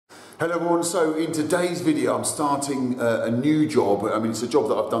Hello everyone, so in today's video I'm starting a new job. I mean, it's a job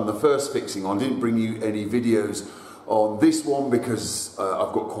that I've done the first fixing on. I didn't bring you any videos on this one because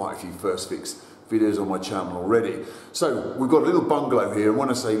I've got quite a few first fix videos on my channel already. So we've got a little bungalow here, and when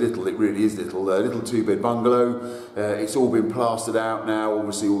I say little, it really is little. A little 2-bed bungalow. It's all been plastered out now,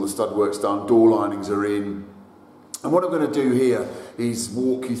 obviously all the stud work's done, door linings are in. And what I'm going to do here is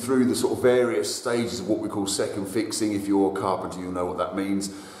walk you through the sort of various stages of what we call second fixing. If you're a carpenter, you'll know what that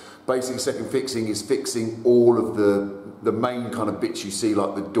means. Basically, second fixing is fixing all of the main kind of bits you see,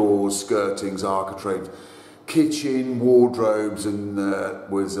 like the doors, skirtings, architraves, kitchen, wardrobes, and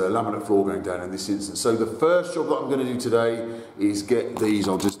was a laminate floor going down in this instance. So the first job that I'm going to do today is get these.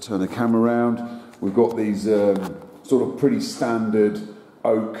 I'll just turn the camera around. We've got these sort of pretty standard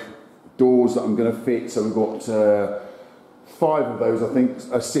oak doors that I'm going to fit. So we've got 5 of those, I think,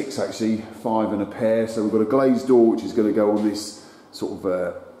 6 actually, 5 in a pair. So we've got a glazed door which is going to go on this sort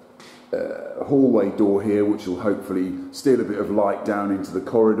of hallway door here, which will hopefully steal a bit of light down into the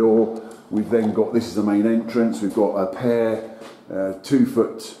corridor. We've then got, this is the main entrance, we've got a pair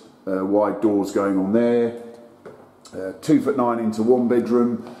 2-foot wide doors going on there, 2'9" into one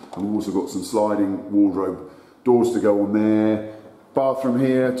bedroom, and we've also got some sliding wardrobe doors to go on there. Bathroom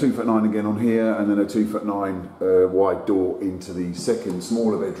here, 2'9" again on here, and then a 2'9" wide door into the second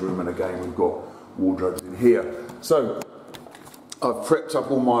smaller bedroom, and again we've got wardrobes in here. So I've prepped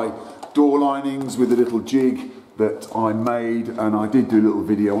up all my door linings with a little jig that I made, and I did do a little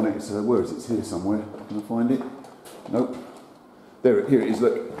video on it. So where is it? It's here somewhere. Can I find it? Nope. Here it is,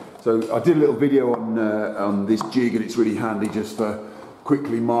 look. So I did a little video on this jig, and it's really handy just for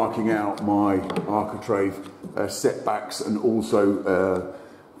quickly marking out my architrave setbacks, and also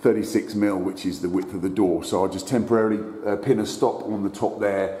 36mm, which is the width of the door. So I'll just temporarily pin a stop on the top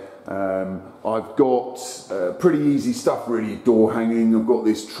there. I've got pretty easy stuff really, door hanging. I've got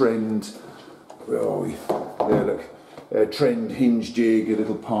this trend, where are we? There, look, trend hinge jig, a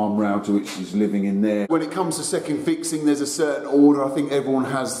little palm router which is living in there. When it comes to second fixing, there's a certain order. I think everyone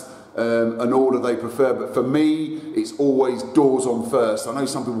has an order they prefer, but for me it's always doors on first. I know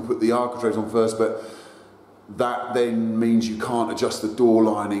some people put the architraves on first, but that then means you can't adjust the door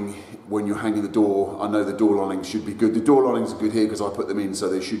lining when you're hanging the door. I know the door linings should be good. The door linings are good here because I put them in, so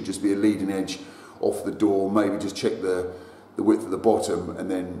they should just be a leading edge off the door. Maybe just check the width of the bottom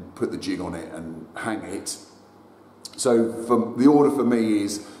and then put the jig on it and hang it. So the order for me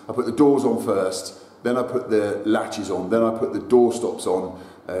is I put the doors on first, then I put the latches on, then I put the door stops on,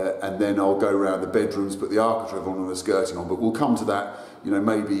 and then I'll go around the bedrooms, put the architrave on and the skirting on. But we'll come to that, you know,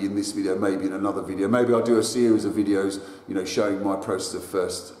 maybe in this video, maybe in another video. Maybe I'll do a series of videos, you know, showing my process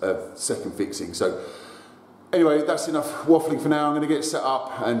of second fixing. So anyway, that's enough waffling for now. I'm going to get set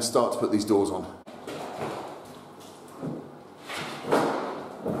up and start to put these doors on.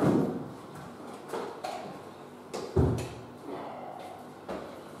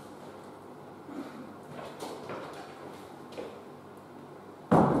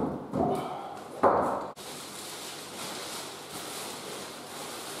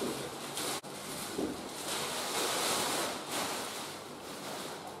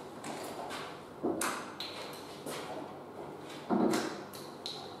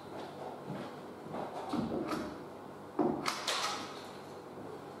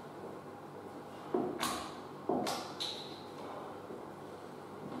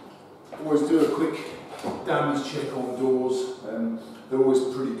 Always do a quick damage check on doors. They're always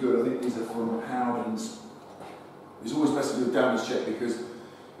pretty good. I think these are from Howden's. It's always best to do a damage check because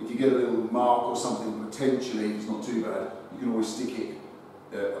if you get a little mark or something, potentially, it's not too bad, you can always stick it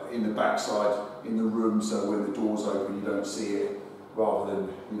in the backside in the room, so when the door's open you don't see it, rather than,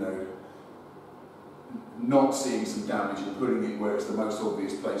 you know, not seeing some damage and putting it where it's the most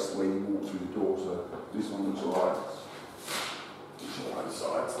obvious place when you walk through the door. So this one looks alright. Both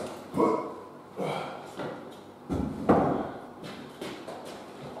sides.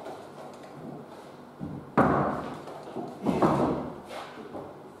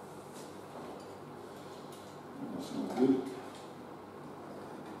 That's not good.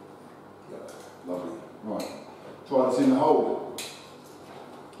 Yeah, lovely. Right, try this in the hole.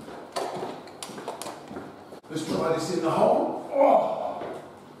 Let's try this in the hole. Oh.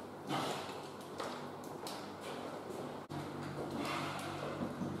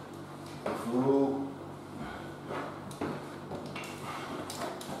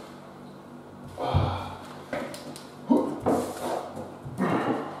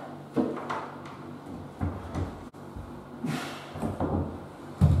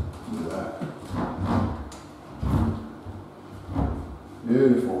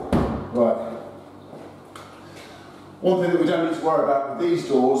 Beautiful. Right. One thing that we don't need to worry about with these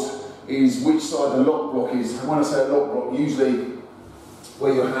doors is which side the lock block is. And when I say a lock block, usually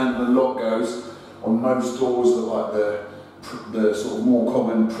where your handle and lock goes on most doors, like the sort of more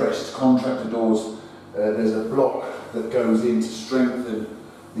common pressed contractor doors, there's a block that goes in to strengthen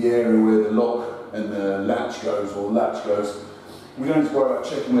the area where the lock and the latch goes, or latch goes. We don't have to worry about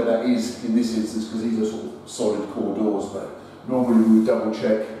checking where that is in this instance because these are sort of solid core doors, but normally we would double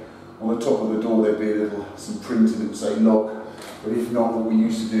check. On the top of the door there'd be some printing that would say lock, but if not, what we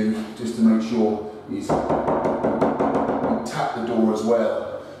used to do, just to make sure, is tap the door as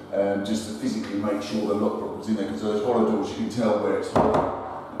well, just to physically make sure the lock block was in there, because those hollow doors you can tell where it's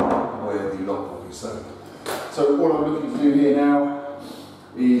hollow, where the lock block is. So what I'm looking to do here now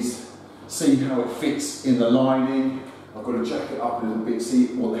is see how it fits in the lining. I've got to jack it up a little bit, see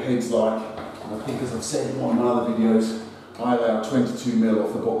what the head's like. And I think, as I've said in one of my other videos, I allow 22mm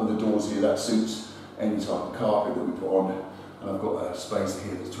off the bottom of the doors here. That suits any type of carpet that we put on. And I've got a space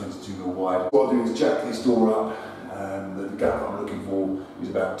here that's 22mm wide. What I'll do is jack this door up. The gap I'm looking for is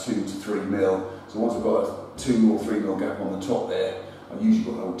about 2 to 3mm. So once I've got a 2 or 3mm gap on the top there, I've usually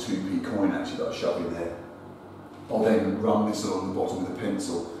got an old 2p coin actually that I shove in there. I'll then run this along the bottom with a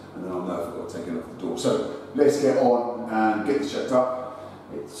pencil, and then I'll know if I've got to take it off the door. So let's get on and get this checked up.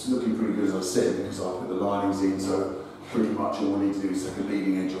 It's looking pretty good, as I said, because I put the linings in, so pretty much all we need to do is take a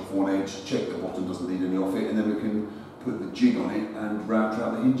leading edge off one edge, check the bottom doesn't need any off it, and then we can put the jig on it and route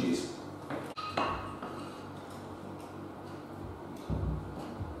out the hinges.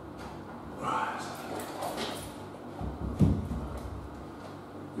 Right.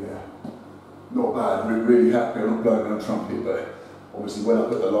 Yeah, not bad. I'm really happy. I'm not blowing on a trumpet, but obviously when I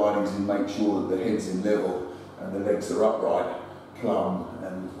put the linings in, make sure that the head's in level and the legs are upright, plumb,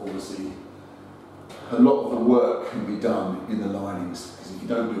 and obviously a lot of the work can be done in the linings, because if you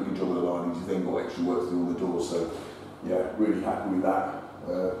don't do a good job of the linings, you've then got extra work to do on the doors. So yeah, really happy with that.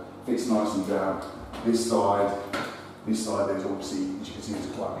 Fits nicely down. This side there's obviously, as you can see, there's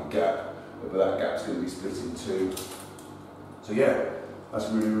quite a big gap, but that gap's going to be split in two. So yeah, that's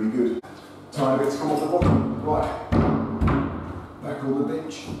really, really good. Time a bit to come off the bottom. Right, back on the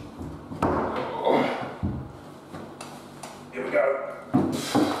bench. Here we go.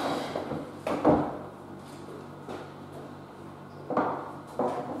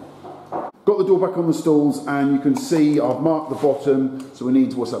 Got the door back on the stalls, and you can see I've marked the bottom, so we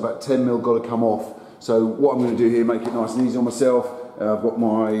need, what's that, about 10mm got to come off. So what I'm going to do here, make it nice and easy on myself, I've got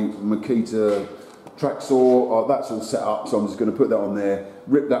my Makita track saw, that's all set up, so I'm just going to put that on there,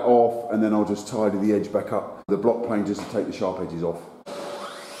 rip that off, and then I'll just tidy the edge back up, the block plane, just to take the sharp edges off.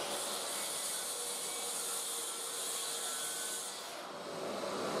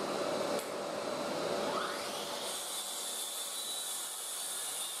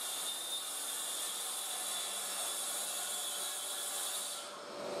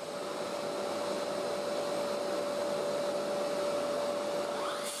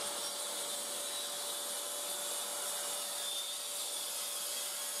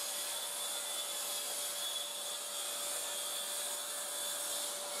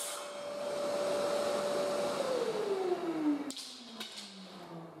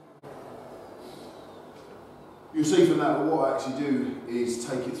 You'll see from that what I actually do is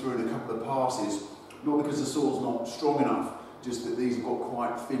take it through in a couple of passes, not because the saw's not strong enough, just that these have got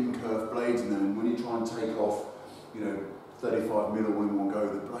quite thin curved blades in them, and when you try and take off, 35mm in one go,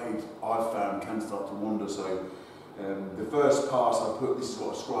 the blade I've found can start to wander. So the first pass I put, this has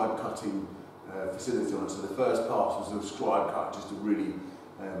got a scribe cutting facility on it, so the first pass was a scribe cut, just a really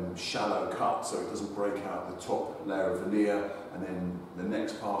shallow cut so it doesn't break out the top layer of veneer, and then the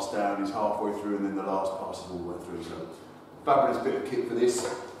next pass down is halfway through, and then the last pass is all the way through. So fabulous bit of kit for this.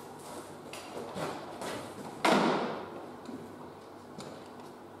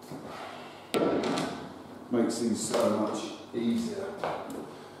 Makes things so much easier.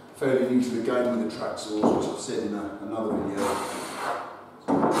 Fairly new to the game with the track saws, which I've said in another video.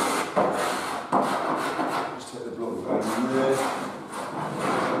 Just take the block going in there.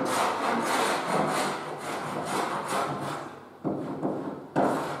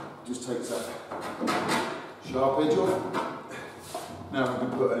 Just takes that sharp edge off. Now we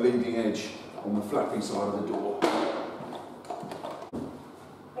can put a leading edge on the flapping side of the door.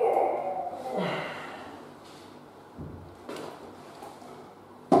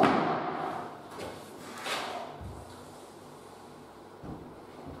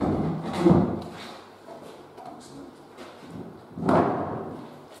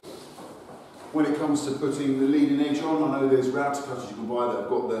 When it comes to putting the leading edge on, I know there's router cutters you can buy that have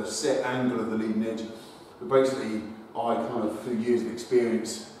got the set angle of the leading edge, but basically I kind of, through years of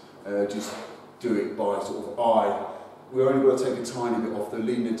experience, just do it by sort of eye. we're only going to take a tiny bit off. The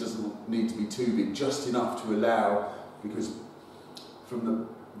leading edge doesn't need to be too big, just enough to allow, because from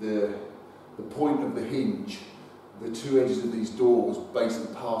the point of the hinge, the two edges of these doors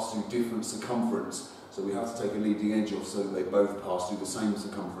basically pass through different circumference. So we have to take a leading edge off so that they both pass through the same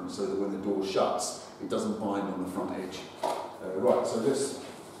circumference, so that when the door shuts, it doesn't bind on the front edge. Right, so let's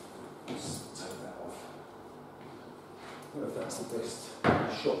take that off. I don't know if that's the best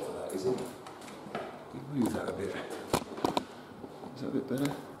shot for that, is it? Move that a bit. Is that a bit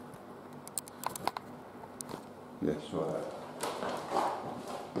better? Yes, right.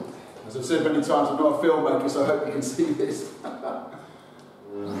 As I've said many times, I'm not a filmmaker, so I hope you can see this.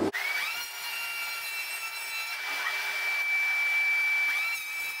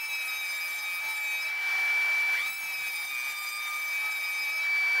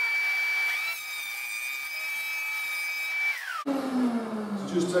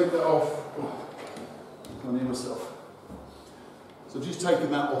 So just take that off. Oh, I can't hear myself. So I've just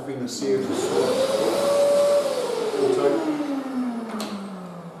taken that off in a series of auto.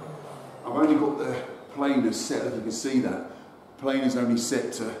 I've only got the planers set, if you can see that. Planer's only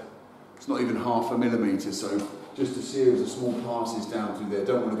set to, it's not even 0.5 millimetre, so just a series of small passes down through there.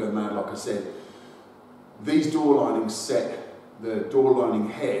 Don't want to go mad, like I said. These door linings set, the door lining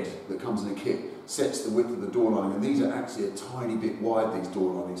head that comes in a kit sets the width of the door lining, and these are actually a tiny bit wide, these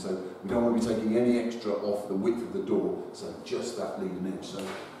door linings, so we don't want to be taking any extra off the width of the door, so just that leading edge. So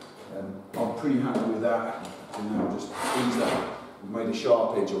I'm pretty happy with that. So now I'll just ease that. We've made a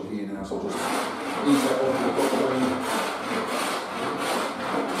sharp edge on here now, so I'll just ease that off.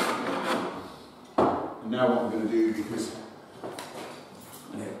 And now what I'm going to do, because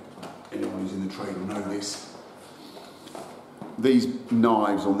anyone who's in the trade will know this, these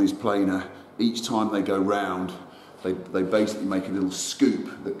knives on this planer, each time they go round, they basically make a little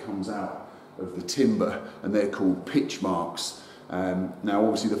scoop that comes out of the timber, and they're called pitch marks. Now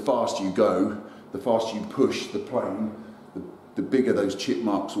obviously the faster you go, the faster you push the plane, the bigger those chip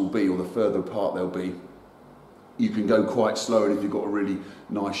marks will be, or the further apart they'll be. You can go quite slow, and if you've got a really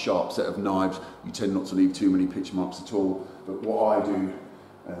nice sharp set of knives, you tend not to leave too many pitch marks at all. But what I do,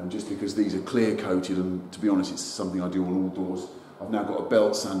 just because these are clear coated, and to be honest it's something I do on all doors, I've now got a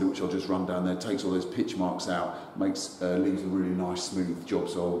belt sander which I'll just run down there, takes all those pitch marks out, leaves a really nice smooth job.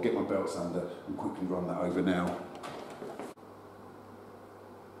 So I'll get my belt sander and quickly run that over now.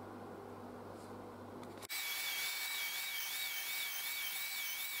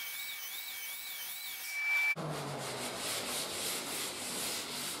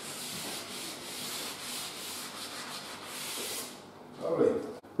 Lovely.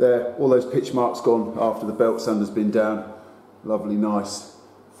 There, all those pitch marks gone after the belt sander's been down. Lovely, nice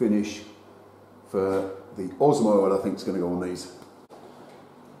finish for the Osmo oil, I think is going to go on these.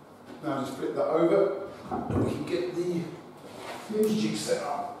 Now just flip that over and we can get the hinge jig set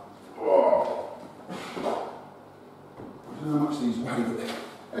up. Oh. I don't know how much these weigh, but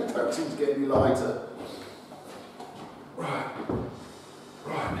they don't seem to get any lighter. Right,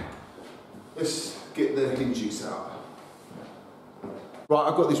 let's get the hinge jig set up. Right,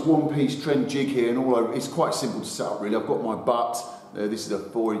 I've got this one-piece Trent jig here, and all over. It's quite simple to set up, really. I've got my butt. This is a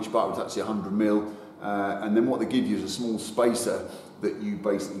 4-inch butt, it's actually 100mm. And then what they give you is a small spacer that you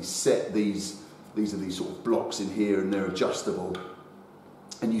basically set these. These are these sort of blocks in here, and they're adjustable.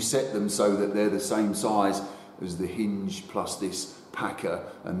 And you set them so that they're the same size as the hinge plus this packer,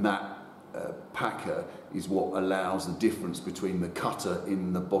 and that packer is what allows the difference between the cutter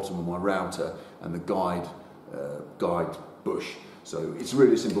in the bottom of my router and the guide bush. So it's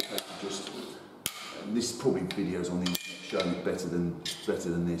really simple. Just this is probably videos on the internet showing it better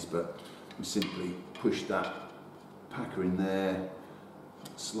than this, but we simply push that packer in there,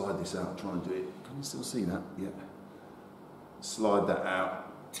 slide this out, try and do it. Can you still see that? Yeah. Slide that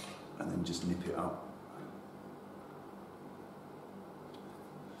out, and then just nip it up.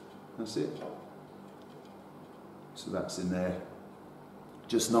 That's it. So that's in there.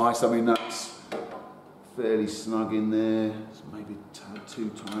 Just nice. I mean, that's fairly snug in there. It's maybe a tad too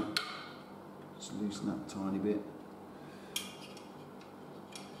tight. Just loosen that a tiny bit.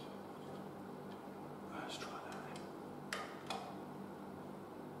 Let's try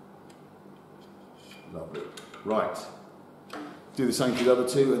that. Lovely. Right. Do the same for the other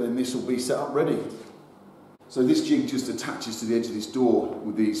two, and then this will be set up ready. So this jig just attaches to the edge of this door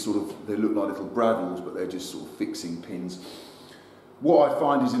with these sort of, they look like little bradles, but they're just sort of fixing pins. What I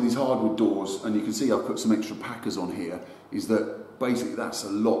find is in these hardwood doors, and you can see I've put some extra packers on here, is that basically that's a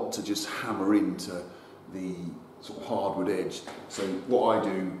lot to just hammer into the sort of hardwood edge. So what I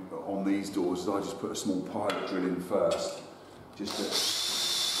do on these doors is I just put a small pilot drill in first, just to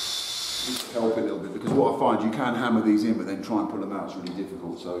just to help it a little bit, because what I find, you can hammer these in, but then try and pull them out is really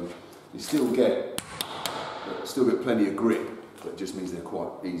difficult. So you still get plenty of grip, but it just means they're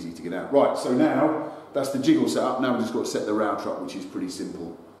quite easy to get out. Right, so now that's the jiggle set up. Now we've just got to set the router up, which is pretty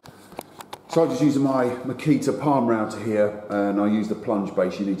simple. So I'm just using my Makita palm router here, and I use the plunge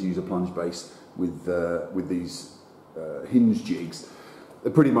base. You need to use a plunge base with these hinge jigs. They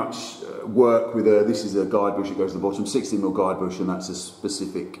pretty much work with this is a guide bush that goes to the bottom, 16mm guide bush, and that's a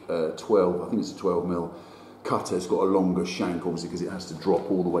specific 12, I think it's a 12mm cutter. It's got a longer shank, obviously, because it has to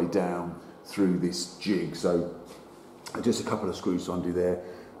drop all the way down through this jig. So just a couple of screws to undo there,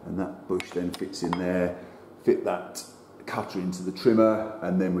 and that bush then fits in there. Fit that cutter into the trimmer,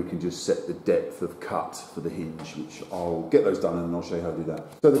 and then we can just set the depth of cut for the hinge, which I'll get those done and then I'll show you how to do that.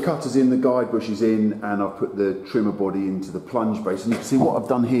 So the cutter's in, the guide bush is in, and I've put the trimmer body into the plunge base. And you can see what I've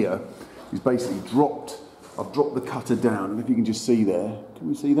done here is basically I've dropped the cutter down, and if you can just see there, can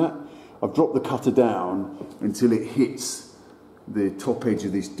we see that? I've dropped the cutter down until it hits the top edge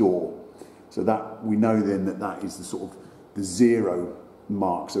of this door. So that we know then that is the sort of the 0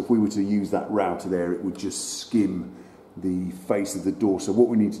 mark. So if we were to use that router there, it would just skim the face of the door. So what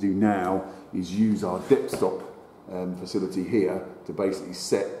we need to do now is use our depth stop facility here to basically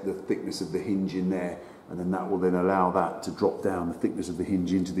set the thickness of the hinge in there, and then that will then allow that to drop down the thickness of the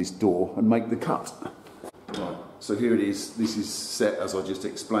hinge into this door and make the cut. Right, so here it is. This is set as I just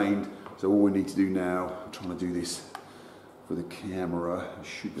explained. So all we need to do now, I'm trying to do this for the camera, I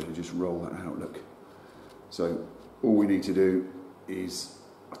should be able to just roll that out, look. So all we need to do is,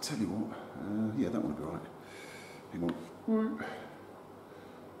 I'll tell you what, yeah, that one will be right. Hang on, I'm not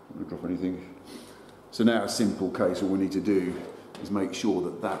going to drop anything. So now a simple case, all we need to do is make sure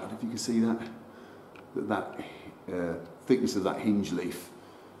that if you can see that thickness of that hinge leaf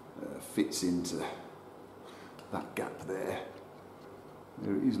fits into that gap there.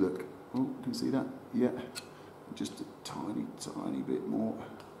 There it is, look. Oh, can you see that? Yeah, just a tiny, tiny bit more.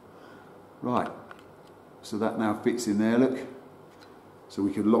 Right, so that now fits in there, look. So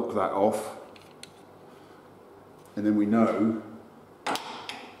we can lock that off. And then we know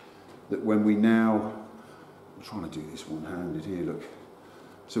that when we now, I'm trying to do this one-handed here, look.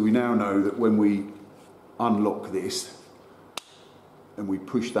 So we now know that when we unlock this and we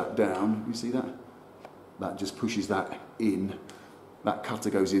push that down, you see that? That just pushes that in. That cutter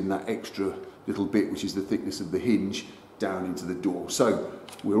goes in that extra little bit, which is the thickness of the hinge, down into the door. So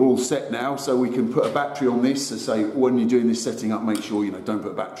we're all set now, so we can put a battery on this. So say when you're doing this setting up, make sure, you know, don't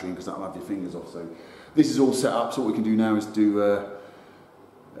put a battery in because that'll have your fingers off. So this is all set up, so what we can do now is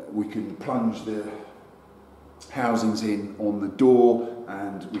we can plunge the housings in on the door,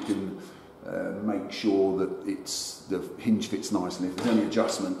 and we can make sure that the hinge fits nicely. If there's any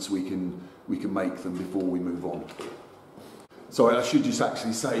adjustments, we can make them before we move on. So I should just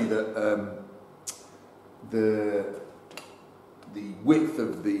actually say that the width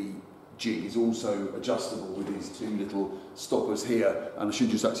of the jig is also adjustable with these two little stoppers here, and I should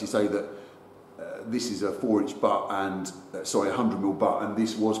just actually say that this is a 4-inch butt and, sorry, a 100mm butt, and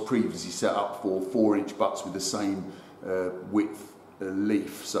this was previously set up for 4-inch butts with the same width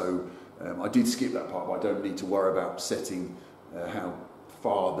leaf. So I did skip that part, but I don't need to worry about setting how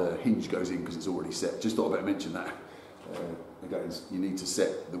far the hinge goes in because it's already set. Just thought I'd better mention that. Again, you need to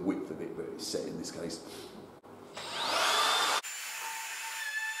set the width of it, but it's set in this case.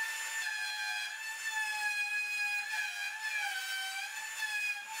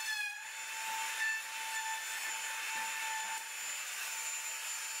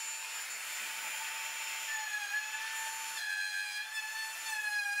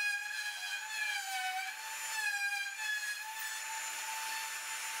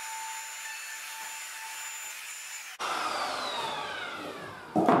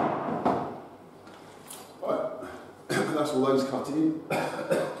 That's all those cut in.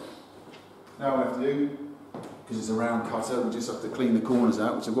 Now we have to do, because it's a round cutter, we just have to clean the corners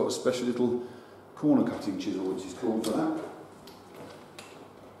out, which I've got a special little corner cutting chisel which is called for that.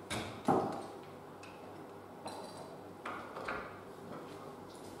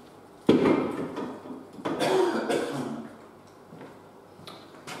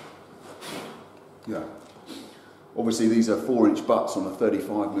 Yeah. Obviously these are 4-inch butts on a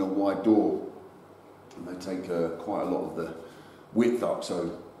 35mm wide door. And they take quite a lot of the width up,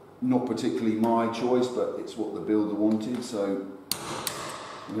 so not particularly my choice, but it's what the builder wanted, so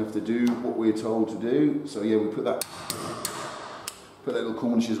we have to do what we're told to do. So yeah, we put that little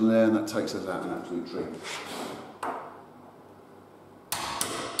corner chisel there, and that takes us out an absolute treat.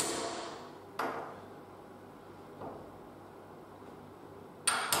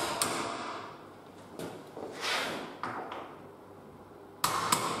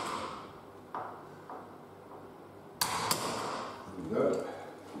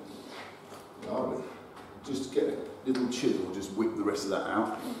 little chisel, just whip the rest of that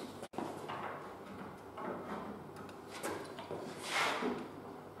out.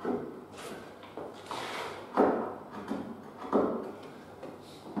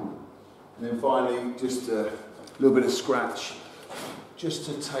 And then finally, just a little bit of scratch, just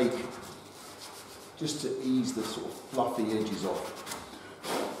to ease the sort of fluffy edges off.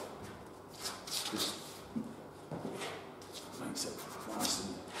 Just makes it nice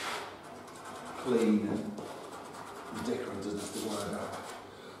and clean, and the decorator doesn't have to worry about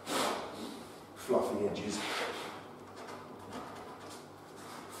fluffy edges.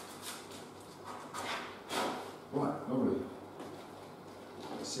 Right, lovely.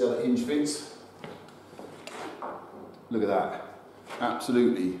 Let's see how the hinge fits. Look at that,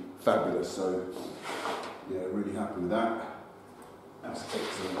 absolutely fabulous. So yeah, really happy with that. That's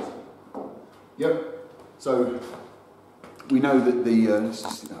excellent. Yep. So we know that the let's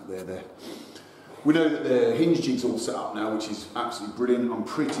just sit up there. We know that the hinge jig's all set up now, which is absolutely brilliant. I'm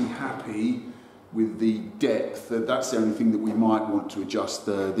pretty happy with the depth. That's the only thing that we might want to adjust.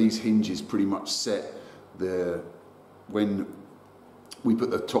 These hinges pretty much set when we put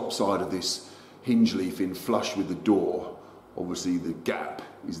the top side of this hinge leaf in flush with the door. Obviously the gap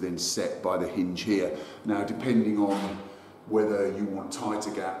is then set by the hinge here. Now, depending on whether you want tighter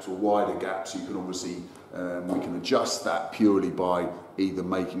gaps or wider gaps, you can obviously we can adjust that purely by either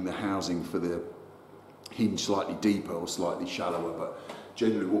making the housing for the hinge slightly deeper or slightly shallower, but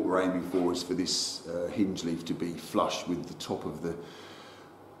generally what we're aiming for is for this hinge leaf to be flush with the top of the,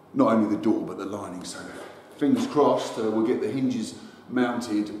 not only the door but the lining. So fingers crossed, we'll get the hinges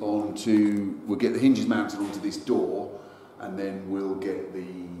mounted onto this door, and then we'll get the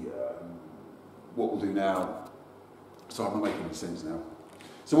what we'll do now. Sorry, I'm not making any sense now.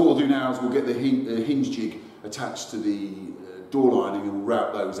 So what we'll do now is we'll get the hinge jig attached to the door lining, and we'll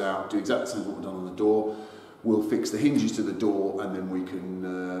route those out, do exactly the same as what we've done on the door. We'll fix the hinges to the door, and then we can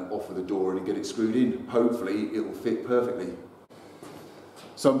offer the door in and get it screwed in. Hopefully it will fit perfectly.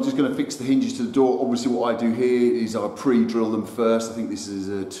 So I'm just going to fix the hinges to the door. Obviously what I do here is I pre-drill them first. I think this is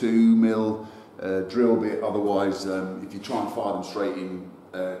a 2mm drill bit. Otherwise, if you try and fire them straight in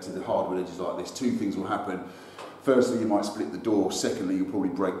to the hardwood edges like this, two things will happen. Firstly, you might split the door. Secondly, you'll probably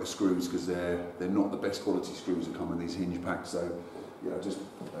break the screws, because they're not the best quality screws that come in these hinge packs. So yeah, just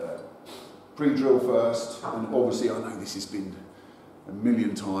pre-drill first. And obviously I know this has been a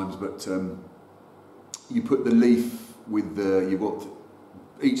million times, but you put the leaf with you've got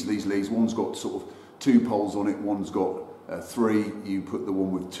each of these leaves, one's got sort of 2 poles on it, one's got 3. You put the one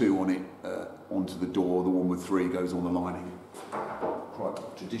with 2 on it onto the door, the one with 3 goes on the lining. Quite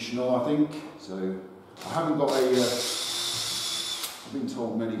traditional, I think. So I haven't got a, I've been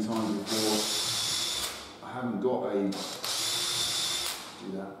told many times before, I haven't got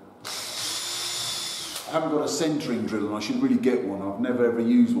a centering drill, and I should really get one. I've never ever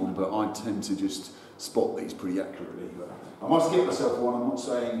used one, but I tend to just spot these pretty accurately. But I must get myself one. I'm not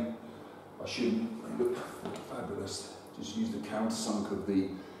saying I shouldn't. They look fabulous. Just use the countersunk of the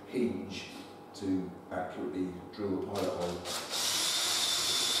hinge to accurately drill the pilot hole.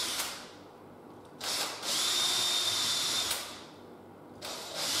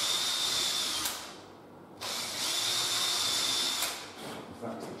 In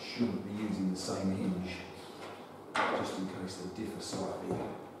fact, I shouldn't be using the same hinge, just in case they differ slightly.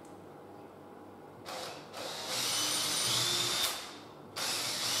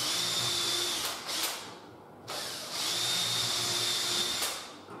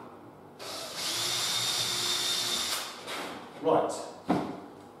 Right, so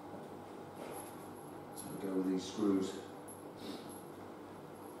we go with these screws.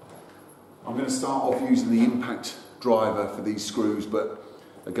 I'm going to start off using the impact driver for these screws, but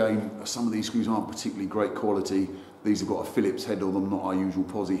again, some of these screws aren't particularly great quality. These have got a Phillips head on them, not our usual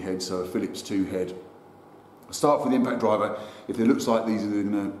posi head, so a Phillips 2 head. I'll start with the impact driver. If it looks like these are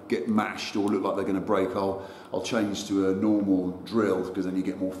going to get mashed or look like they're going to break, I'll change to a normal drill, because then you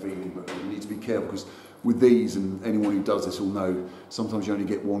get more feeling. But you need to be careful, because with these, and anyone who does this will know, sometimes you only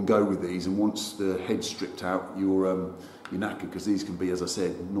get one go with these, and once the head's stripped out, you're knackered, because these can be, as I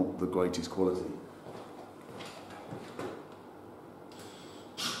said, not the greatest quality.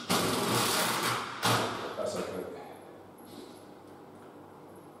 That's okay.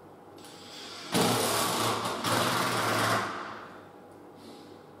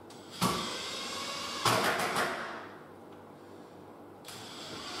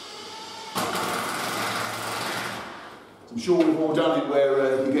 I'm sure we've all done it,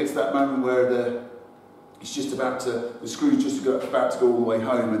 where you get to that moment where it's just about to, the screw's just about to go all the way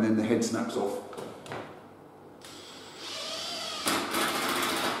home, and then the head snaps off.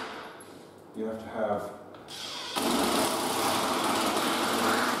 You have to have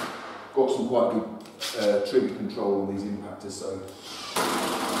got some quite good trigger control on these impactors, so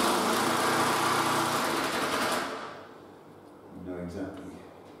you know exactly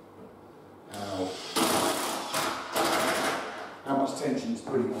how much tension it's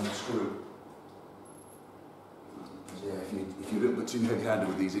putting on the screw. Yeah, if you're a little bit too heavy-handed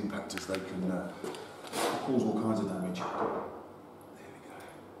with these impactors, they can cause all kinds of damage. There we go.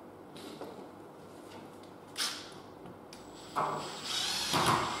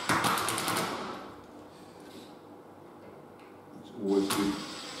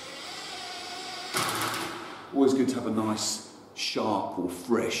 It's always good to have a nice, sharp or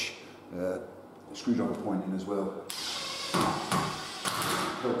fresh screwdriver point in as well.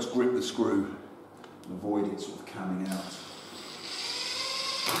 Helps grip the screw and avoid it sort of camming out.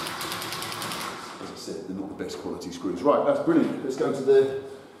 As I said, they're not the best quality screws. Right, that's brilliant. Let's go to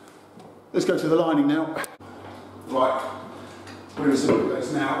the lining now. Right, really simple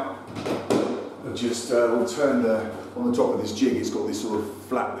case now. We'll turn on the top of this jig. It's got this sort of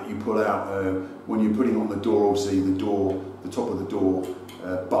flap that you pull out when you're putting on the door. Obviously, the top of the door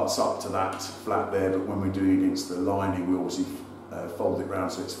butts up to that flap there, but when we're doing it against the lining, we obviously fold it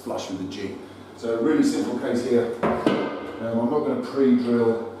round so it's flush with the jig. So a really simple case here. I'm not going to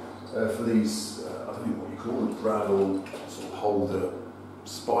pre-drill for these, I don't know what you call them, gravel sort of holder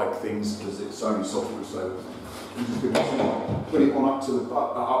spike things, because it's only software. So I'm just going to put it on up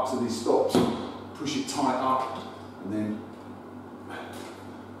to these stops, push it tight up, and then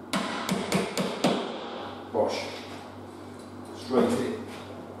bosh, straight in.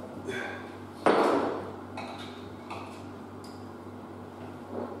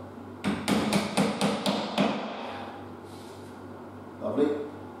 Lovely.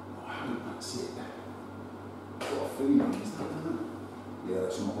 I think that's it. Got a feeling, is that? Yeah,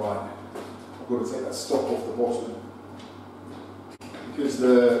 that's not right. I've got to take that stop off the bottom because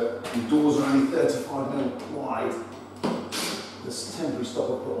the doors are only 35mm wide. This temporary stop I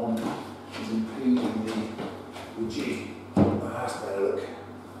put on is impeding the jig. Oh, that's better, look.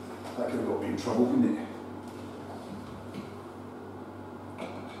 That could have got me in trouble, couldn't it?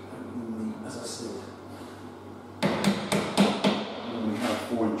 As I said, we have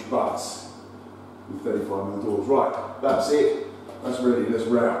 4-inch butts with 35mm doors. Right, that's it. That's ready. Let's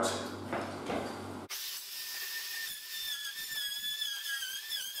route.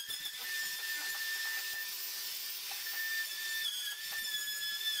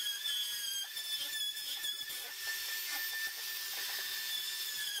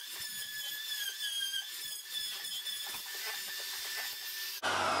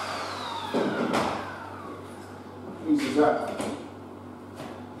 Easy as that.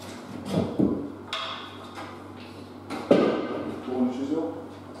 Corner chisel.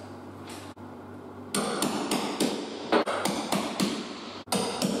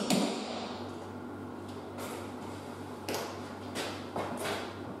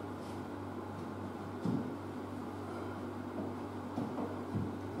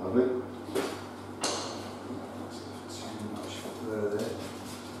 Lovely. Too much fur there.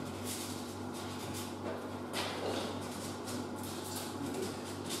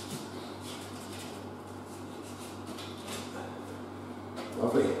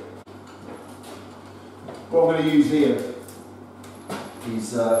 Lovely. What I'm going to use here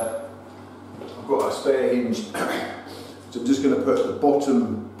is I've got a spare hinge, so I'm just going to put the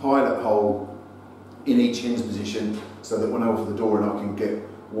bottom pilot hole in each hinge position so that when I open the door and I can get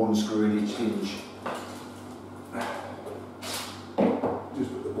one screw in each hinge.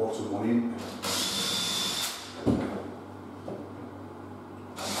 Just put the bottom one in.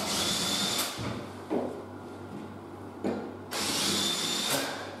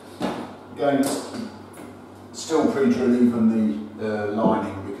 Again, still pre-drill even the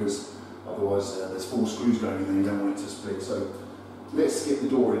lining because otherwise there's 4 screws going in there, you don't want it to split. So let's get the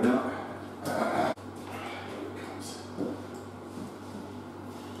door in now.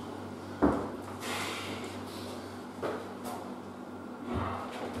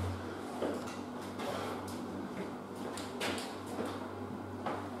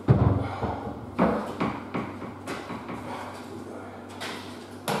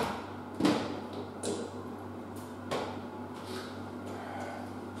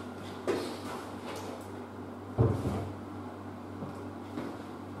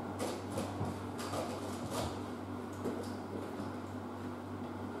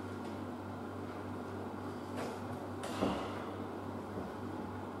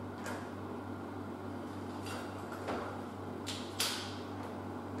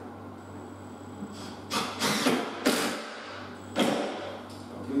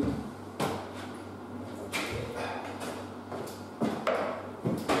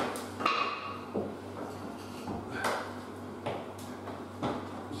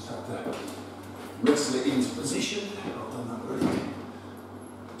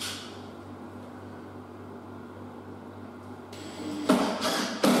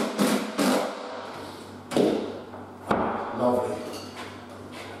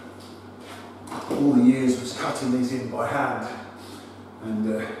 it by hand.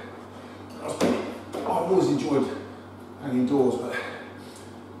 And I've always enjoyed hanging doors, but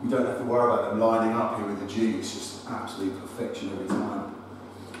you don't have to worry about them lining up here with the jig. It's just absolute perfection every time.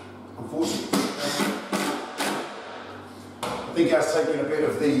 Unfortunately, I think it has taken a bit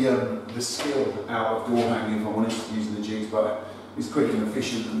of the skill out of door hanging, if I'm honest, using the jigs, but it's quick and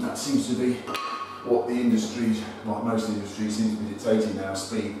efficient, and that seems to be what the industry, like most industries, seems to be dictating now.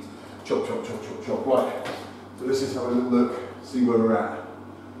 Speed, chop, chop, chop, chop, chop. Right, so let's just have a little look, see where we're at.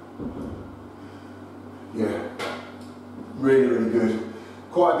 Yeah, really, really good.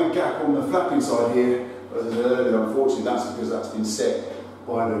 Quite a big gap on the flapping side here, but as I said earlier, unfortunately that's because that's been set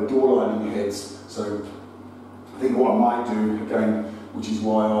by the door lining heads. So I think what I might do, again, which is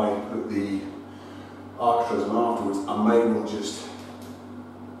why I put the architraves on afterwards, I may well just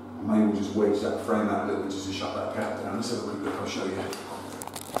wedge that frame out a little bit just to shut that gap down. Let's have a quick look, I'll show you.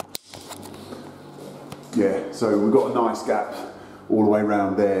 Yeah, so we've got a nice gap all the way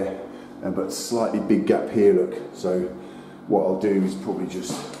around there, but slightly big gap here, look. So what I'll do is probably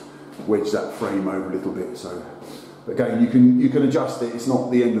just wedge that frame over a little bit. So again, you can adjust it. It's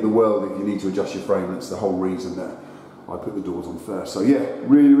not the end of the world if you need to adjust your frame. That's the whole reason that I put the doors on first. So yeah,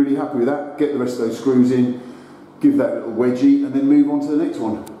 really, really happy with that. Get the rest of those screws in, give that a little wedgie, and then move on to the next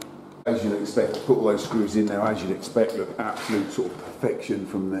one. As you'd expect, put all those screws in there, as you'd expect, look, absolute sort of perfection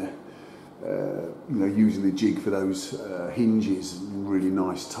from there. You know, using the jig for those hinges, really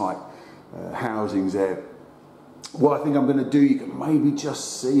nice tight housings there. What I think I'm going to do, you can maybe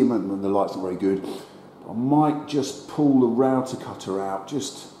just see them, and the light's not very good. I might just pull the router cutter out,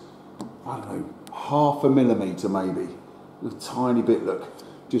 just, I don't know, 0.5 millimetre maybe, a tiny bit, look,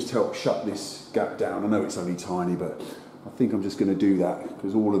 just help shut this gap down. I know it's only tiny, but I think I'm just going to do that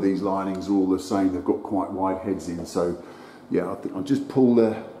because all of these linings are all the same. They've got quite wide heads in, so yeah, I think I'll just pull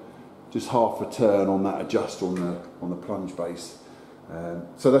just half a turn on that adjuster on the plunge base.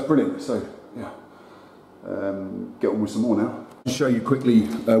 So that's brilliant. So yeah, get on with some more now. I'll show you quickly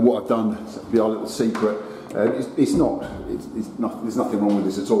what I've done. It'll be our little secret. There's nothing wrong with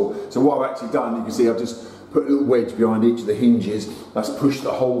this at all. So what I've actually done, you can see I've just put a little wedge behind each of the hinges. That's pushed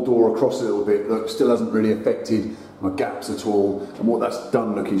the whole door across a little bit. Look, still hasn't really affected my gaps at all. And what that's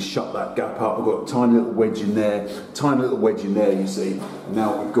done, look, is shut that gap up. I've got a tiny little wedge in there, you see. And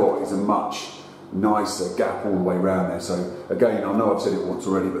now what we've got is a much nicer gap all the way around there. So again, I know I've said it once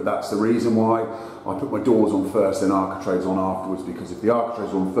already, but that's the reason why I put my doors on first, then architraves on afterwards, because if the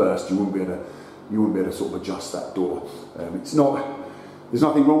architraves were on first, you wouldn't be able to sort of adjust that door. There's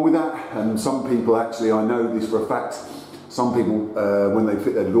nothing wrong with that, and some people actually, I know this for a fact, some people, when they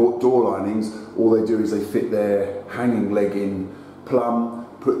fit their door linings, all they do is they fit their hanging leg in plumb,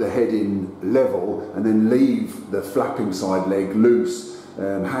 put the head in level, and then leave the flapping side leg loose,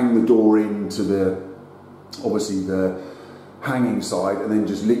 hang the door into obviously the hanging side, and then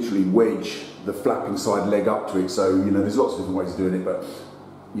just literally wedge the flapping side leg up to it. So, you know, there's lots of different ways of doing it, but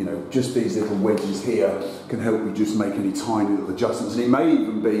you know, just these little wedges here can help you just make any tiny little adjustments. And it may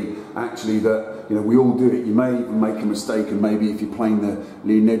even be actually that, you know, we all do it. You may even make a mistake, and maybe if you're playing the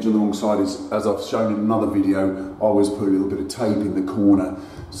leading edge on the wrong side, as I've shown in another video, I always put a little bit of tape in the corner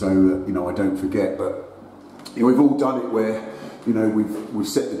so that, you know, I don't forget. But you know, we've all done it where, you know, we've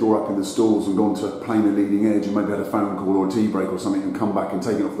set the door up in the stalls and gone to playing the leading edge and maybe had a phone call or a tea break or something and come back and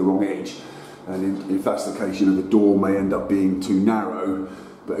taken off the wrong edge. And if that's the case, you know, the door may end up being too narrow.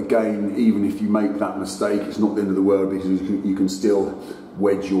 But again, even if you make that mistake, it's not the end of the world, because you can still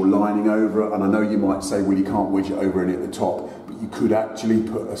wedge your lining over it. And I know you might say, well, you can't wedge it over any at the top, but you could actually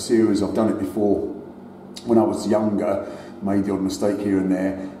put a series, I've done it before when I was younger, made the odd mistake here and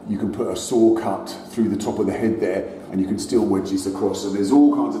there. You can put a saw cut through the top of the head there, and you can still wedge this across. So there's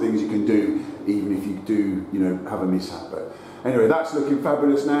all kinds of things you can do, even if you do, you know, have a mishap. But anyway, that's looking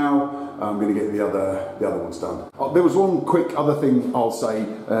fabulous now. I'm going to get the other ones done. There was one quick other thing I'll say,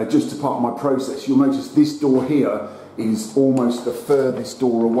 just to part of my process. You'll notice this door here is almost the furthest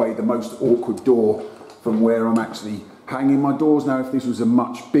door away, the most awkward door from where I'm actually hanging my doors. Now, if this was a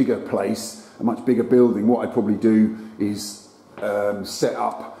much bigger place, a much bigger building, what I'd probably do is set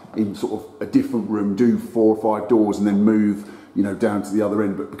up in sort of a different room, do 4 or 5 doors, and then move, you know, down to the other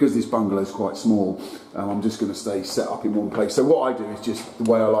end. But because this bungalow is quite small, I'm just going to stay set up in one place. So what I do is just the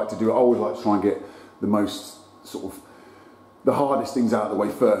way I like to do it. I always like to try and get the most sort of the hardest things out of the way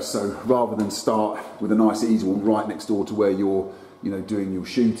first. So rather than start with a nice easy one right next door to where you're, you know, doing your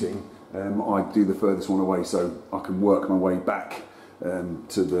shooting, I do the furthest one away so I can work my way back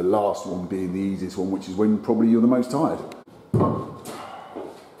to the last one being the easiest one, which is when probably you're the most tired.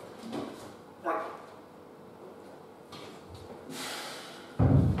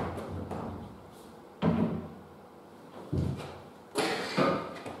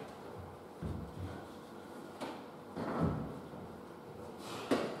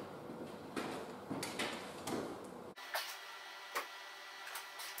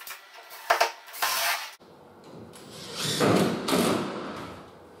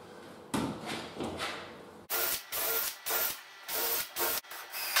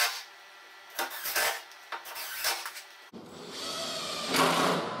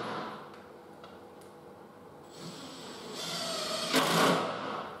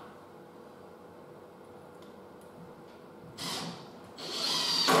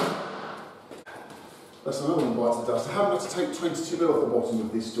 That's another one bites the dust. I haven't had to take 22mm off the bottom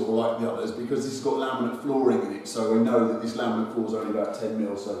of this door like the others because this has got laminate flooring in it, so we know that this laminate floor is only about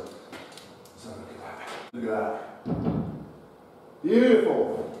 10mm, so look at that. Look at that.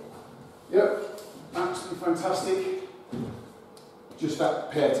 Beautiful. Yep, absolutely fantastic. Just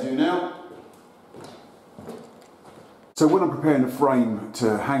that pair to do now. So when I'm preparing a frame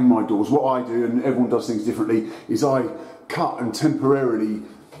to hang my doors, what I do, and everyone does things differently, is I cut and temporarily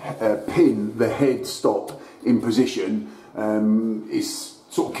pin the head stop in position. It's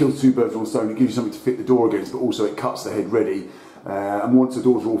sort of kills two birds with one stone. It gives you something to fit the door against, but also it cuts the head ready. And once the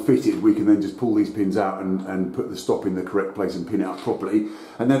doors are all fitted, we can then just pull these pins out and put the stop in the correct place and pin it up properly.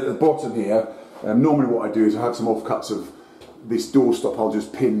 And then at the bottom here, normally what I do is I have some offcuts of this door stop. I'll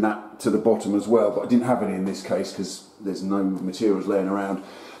just pin that to the bottom as well, but I didn't have any in this case because there's no materials laying around.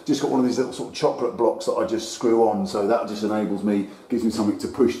 Just got one of these little sort of chocolate blocks that I just screw on, so that just enables me, gives me something to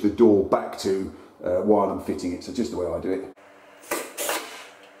push the door back to while I'm fitting it. So just the way I do it.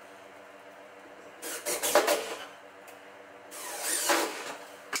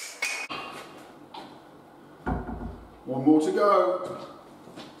 One more to go.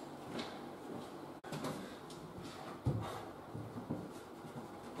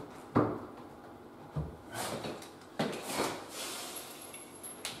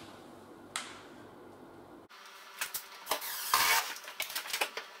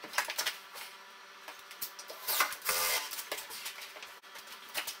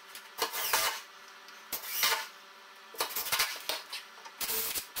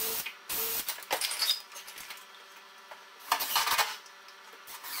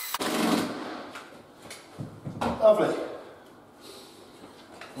 Lovely.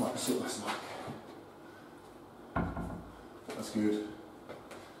 Right, let's see what that's like. That's good.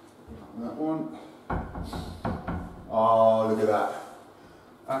 That one. Oh, look at that.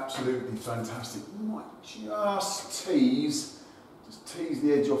 Absolutely fantastic. Might just tease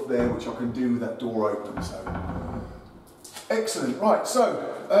the edge off there, which I can do with that door open. So excellent. Right, so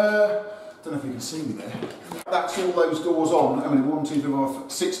don't know if you can see me there. That's all those doors on. I mean, 1, 2, 3, 4,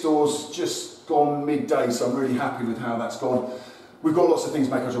 5, 6 doors just gone midday, so I'm really happy with how that's gone. We've got lots of things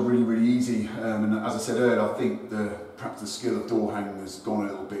to make our job really, really easy. And as I said earlier, I think perhaps the skill of door hanging has gone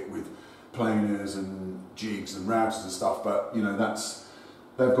a little bit with planers and jigs and routers and stuff, but you know,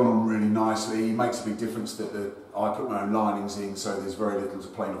 they've gone on really nicely. It makes a big difference that I put my own linings in, so there's very little to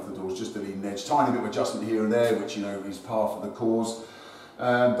plane off the doors, just a leading edge. Tiny bit of adjustment here and there, which you know is par for the course.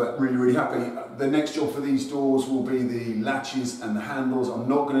 But really, really happy. The next job for these doors will be the latches and the handles. I'm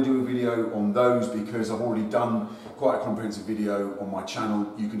not going to do a video on those because I've already done quite a comprehensive video on my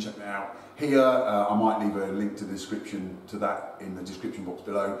channel. You can check that out here. I might leave a link to the description to that in the description box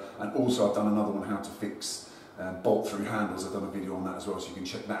below. And also I've done another one, how to fix bolt through handles. I've done a video on that as well, so you can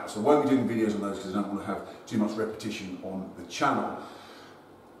check that out. So I won't be doing videos on those because I don't want to have too much repetition on the channel.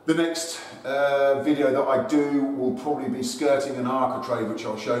 The next video that I do will probably be skirting an architrave, which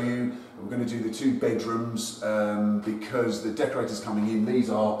I'll show you. We're going to do the 2 bedrooms because the decorators coming in, these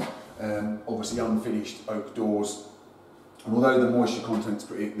are obviously unfinished oak doors. And although the moisture content's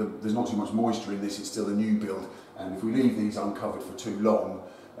there's not too much moisture in this, it's still a new build. And if we leave these uncovered for too long,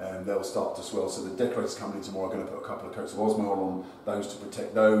 they'll start to swell. So the decorators coming in tomorrow are going to put a couple of coats of Osmol on those to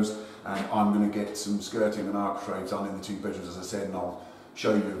protect those. And I'm going to get some skirting and architraves done in the 2 bedrooms, as I said, and I'll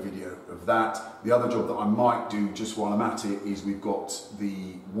show you a video of that. The other job that I might do just while I'm at it is we've got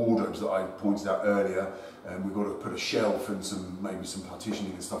the wardrobes that I pointed out earlier, and we've got to put a shelf and maybe some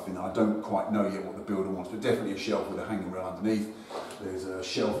partitioning and stuff in there. I don't quite know yet what the builder wants, but definitely a shelf with a hanging rail underneath. There's a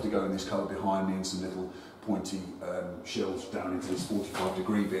shelf to go in this colour behind me and some little pointy shelves down into this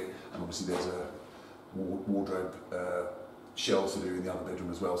 45-degree bit, and obviously there's a wardrobe shelves to do in the other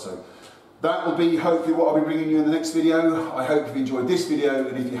bedroom as well. So that will be hopefully what I'll be bringing you in the next video. I hope you've enjoyed this video,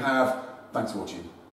 and if you have, thanks for watching.